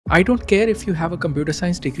I don't care if you have a computer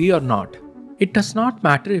science degree or not. It does not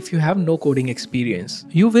matter if you have no coding experience.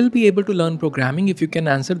 You will be able to learn programming if you can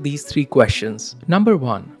answer these 3 questions. Number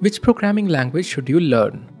 1. Which programming language should you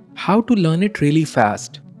learn? How to learn it really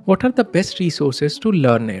fast? What are the best resources to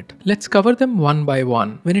learn it? Let's cover them one by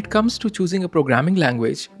one. When it comes to choosing a programming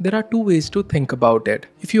language, there are 2 ways to think about it.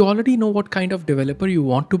 If you already know what kind of developer you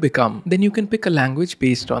want to become, then you can pick a language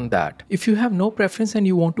based on that. If you have no preference and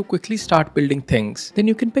you want to quickly start building things, then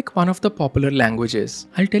you can pick one of the popular languages.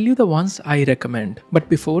 I'll tell you the ones I recommend. But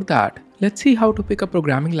before that, let's see how to pick a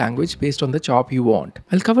programming language based on the job you want.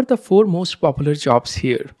 I'll cover the 4 most popular jobs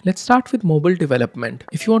here. Let's start with mobile development.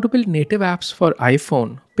 If you want to build native apps for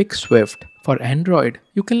iPhone, pick Swift. For Android,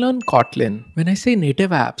 you can learn Kotlin. When I say native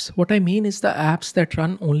apps, what I mean is the apps that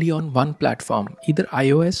run only on one platform, either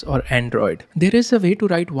iOS or Android. There is a way to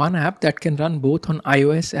write one app that can run both on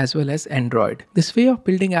iOS as well as Android. This way of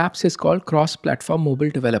building apps is called cross-platform mobile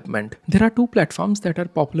development. There are 2 platforms that are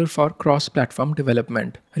popular for cross-platform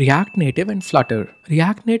development: React Native and Flutter.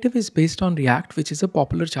 React Native is based on React, which is a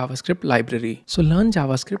popular JavaScript library. So learn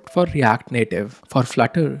JavaScript for React Native. For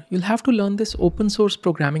Flutter, you'll have to learn this open source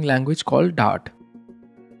programming language called Dart.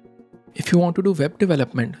 If you want to do web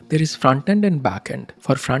development, there is front-end and back-end.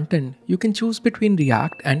 For front-end, you can choose between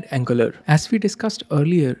React and Angular. As we discussed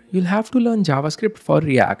earlier, you'll have to learn JavaScript for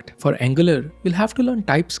React. For Angular, you'll have to learn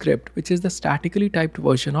TypeScript, which is the statically typed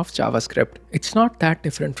version of JavaScript. It's not that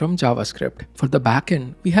different from JavaScript. For the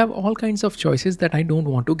back-end, we have all kinds of choices that I don't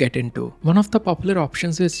want to get into. One of the popular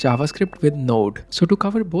options is JavaScript with Node. So to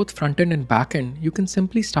cover both front-end and back-end, you can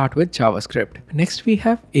simply start with JavaScript. Next we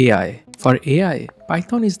have AI. For AI,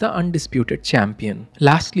 Python is the undisputed champion.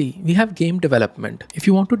 Lastly, we have game development. If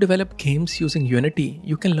you want to develop games using Unity,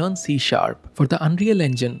 you can learn C#. For the Unreal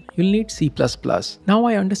Engine, you'll need C++. Now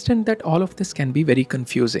I understand that all of this can be very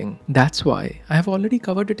confusing. That's why I have already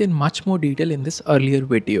covered it in much more detail in this earlier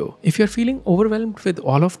video. If you're feeling overwhelmed with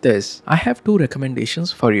all of this, I have 2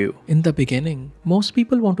 recommendations for you. In the beginning, most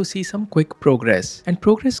people want to see some quick progress, and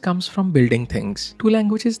progress comes from building things. 2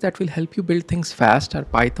 languages that will help you build things fast are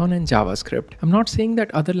Python and JavaScript. I'm not saying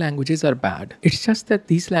that other languages are bad. It's just that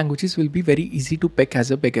these languages will be very easy to pick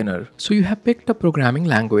as a beginner. So you have picked a programming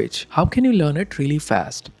language. How can you learn it really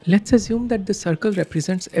fast? Let's assume that the circle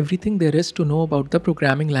represents everything there is to know about the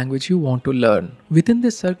programming language you want to learn. Within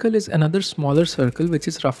this circle is another smaller circle which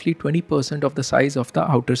is roughly 20% of the size of the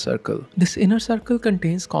outer circle. This inner circle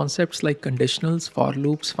contains concepts like conditionals, for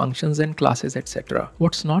loops, functions and classes, etc.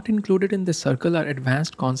 What's not included in this circle are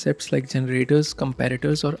advanced concepts like generators,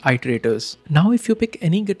 comparators or iterators. Now if you pick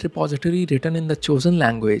any Git repository written in the chosen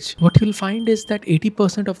language, what you'll find is that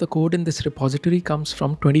 80% of the code in this repository comes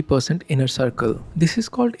from 20% inner circle. This is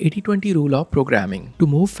called 80-20 rule of programming. To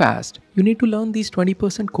move fast, you need to learn these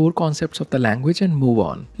 20% core concepts of the language and move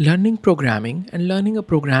on. Learning programming and learning a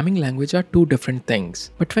programming language are 2 different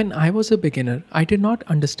things. But when I was a beginner, I did not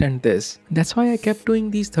understand this. That's why I kept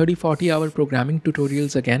doing these 30-40 hour programming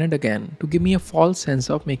tutorials again and again to give me a false sense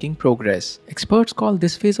of making progress. Experts call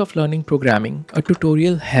this phase of learning programming a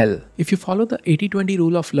tutorial hell. If you follow the 80-20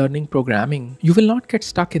 rule of learning programming, you will not get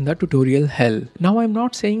stuck in the tutorial hell. Now I'm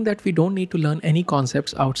not saying that we don't need to learn any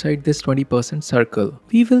concepts outside this 20% circle.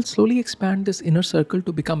 We will slowly expand this inner circle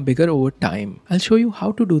to become bigger over time. I'll show you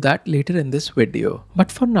how to do that later in this video.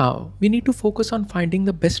 But for now, we need to focus on finding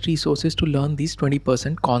the best resources to learn these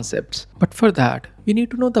 20% concepts. But for that, we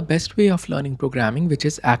need to know the best way of learning programming, which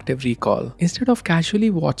is active recall. Instead of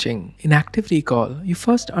casually watching, in active recall, you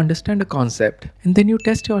first understand a concept and then you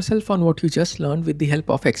test yourself on what you just learned with the help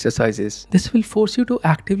of exercises. This will force you to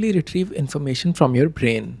actively retrieve information from your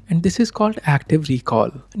brain, and this is called active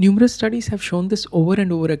recall. Numerous studies have shown this over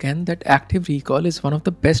and over again that active recall is one of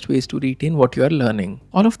the best ways to retain what you are learning.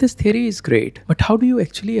 All of this theory is great, but how do you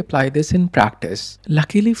actually apply this in practice?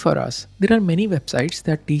 Luckily for us, there are many websites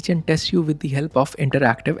that teach and test you with the help of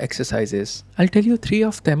interactive exercises. I'll tell you 3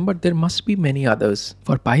 of them, but there must be many others.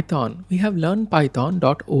 For Python, we have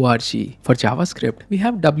learnpython.org. For JavaScript, we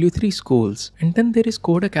have W3 Schools, and then there is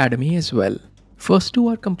Code Academy as well. First 2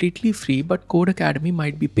 are completely free, but Code Academy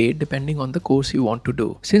might be paid depending on the course you want to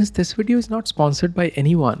do. Since this video is not sponsored by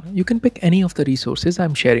anyone, you can pick any of the resources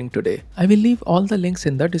I'm sharing today. I will leave all the links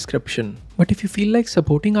in the description. But if you feel like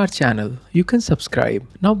supporting our channel, you can subscribe.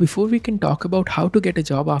 Now before we can talk about how to get a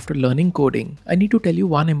job after learning coding, I need to tell you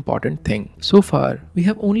one important thing. So far, we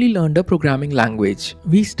have only learned a programming language.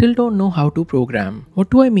 We still don't know how to program. What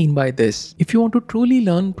do I mean by this? If you want to truly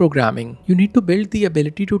learn programming, you need to build the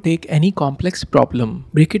ability to take any complex problem,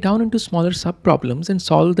 break it down into smaller sub-problems and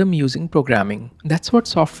solve them using programming. That's what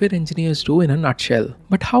software engineers do in a nutshell.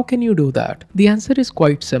 But how can you do that? The answer is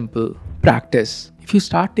quite simple. Practice. If If you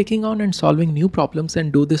start taking on and solving new problems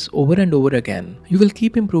and do this over and over again, you will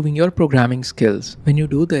keep improving your programming skills. When you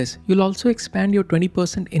do this, you'll also expand your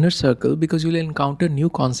 20% inner circle because you'll encounter new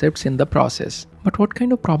concepts in the process. But what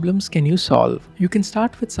kind of problems can you solve? You can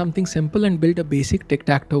start with something simple and build a basic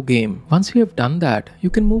tic-tac-toe game. Once you have done that, you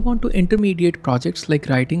can move on to intermediate projects like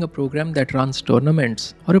writing a program that runs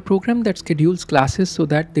tournaments or a program that schedules classes so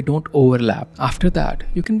that they don't overlap. After that,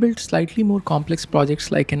 you can build slightly more complex projects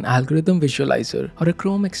like an algorithm visualizer or a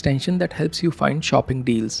Chrome extension that helps you find shopping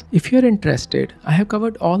deals. If you're interested, I have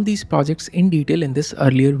covered all these projects in detail in this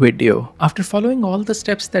earlier video. After following all the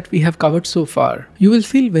steps that we have covered so far, you will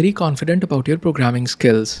feel very confident about your programming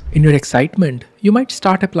skills. In your excitement, you might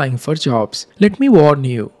start applying for jobs. Let me warn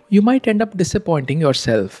you, you might end up disappointing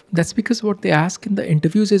yourself. That's because what they ask in the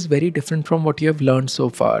interviews is very different from what you have learned so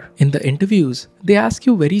far. In the interviews, they ask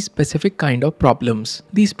you very specific kind of problems.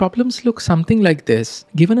 These problems look something like this.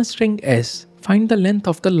 Given a string S, find the length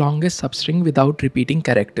of the longest substring without repeating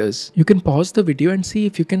characters. You can pause the video and see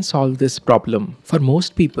if you can solve this problem. For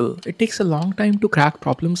most people, it takes a long time to crack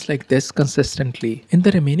problems like this consistently. In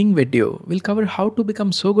the remaining video, we'll cover how to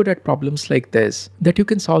become so good at problems like this that you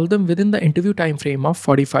can solve them within the interview time frame of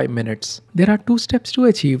 45 minutes. There are 2 steps to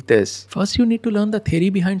achieve this. First, you need to learn the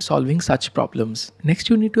theory behind solving such problems.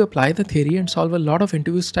 Next, you need to apply the theory and solve a lot of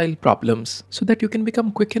interview style problems so that you can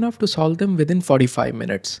become quick enough to solve them within 45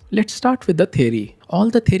 minutes. Let's start with the theory. All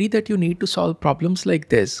the theory that you need to solve problems like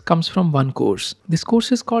this comes from one course. This course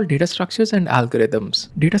is called Data Structures and Algorithms.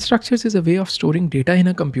 Data structures is a way of storing data in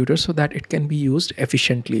a computer so that it can be used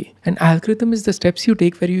efficiently. An algorithm is the steps you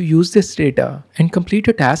take where you use this data and complete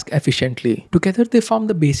a task efficiently. Together they form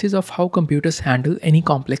the basis of how computers handle any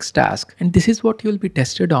complex task, and this is what you will be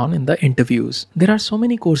tested on in the interviews. There are so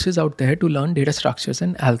many courses out there to learn data structures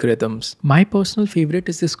and algorithms. My personal favorite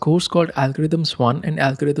is this course called Algorithms 1 and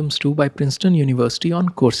Algorithms 2 by Princeton University on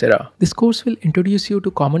Coursera. This course will introduce you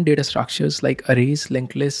to common data structures like arrays,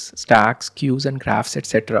 linked lists, stacks, queues, and graphs,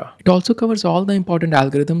 etc. It also covers all the important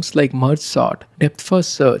algorithms like merge sort, depth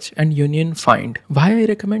first search, and union find. Why I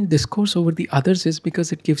recommend this course over the others is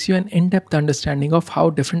because it gives you an in-depth understanding of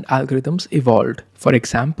how different algorithms evolved. For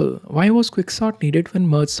example, why was quicksort needed when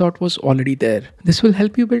merge sort was already there? This will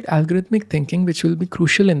help you build algorithmic thinking, which will be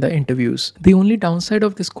crucial in the interviews. The only downside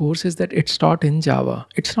of this course is that it's taught in Java.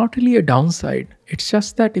 It's not really a downside. It's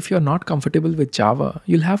just that if you're not comfortable with Java,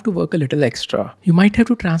 you'll have to work a little extra. You might have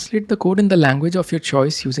to translate the code in the language of your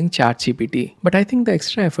choice using ChatGPT, but I think the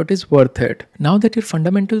extra effort is worth it. Now that your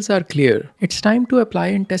fundamentals are clear, it's time to apply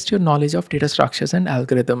and test your knowledge of data structures and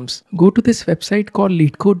algorithms. Go to this website called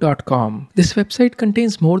leetcode.com. This website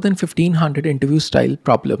contains more than 1500 interview style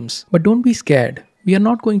problems, but don't be scared. We are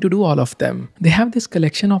not going to do all of them. They have this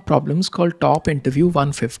collection of problems called Top Interview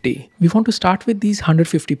 150. We want to start with these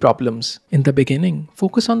 150 problems. In the beginning,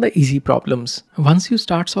 focus on the easy problems. Once you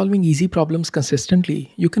start solving easy problems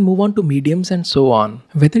consistently, you can move on to mediums and so on.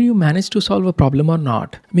 Whether you manage to solve a problem or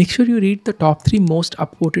not, make sure you read the top 3 most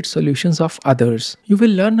upvoted solutions of others. You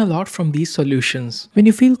will learn a lot from these solutions. When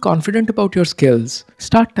you feel confident about your skills,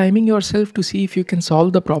 start timing yourself to see if you can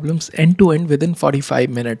solve the problems end to end within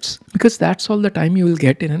 45 minutes, because that's all the time you will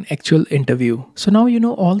get in an actual interview. So now you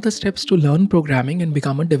know all the steps to learn programming and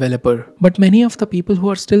become a developer. But many of the people who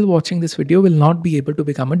are still watching this video will not be able to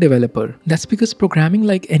become a developer. That's because programming,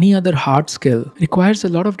 like any other hard skill, requires a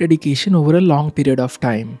lot of dedication over a long period of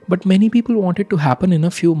time. But many people want it to happen in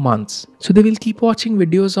a few months. So they will keep watching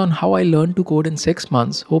videos on how I learned to code in 6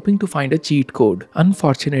 months, hoping to find a cheat code.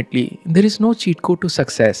 Unfortunately, there is no cheat code to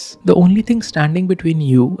success. The only thing standing between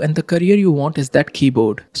you and the career you want is that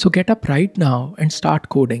keyboard. So get up right now and start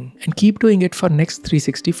coding, and keep doing it for next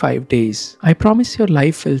 365 days. I promise your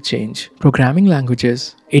life will change. Programming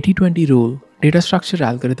languages, 80-20 rule, data structure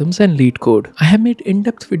algorithms, and LeetCode. I have made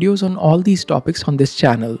in-depth videos on all these topics on this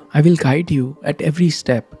channel. I will guide you at every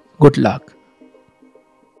step. Good luck.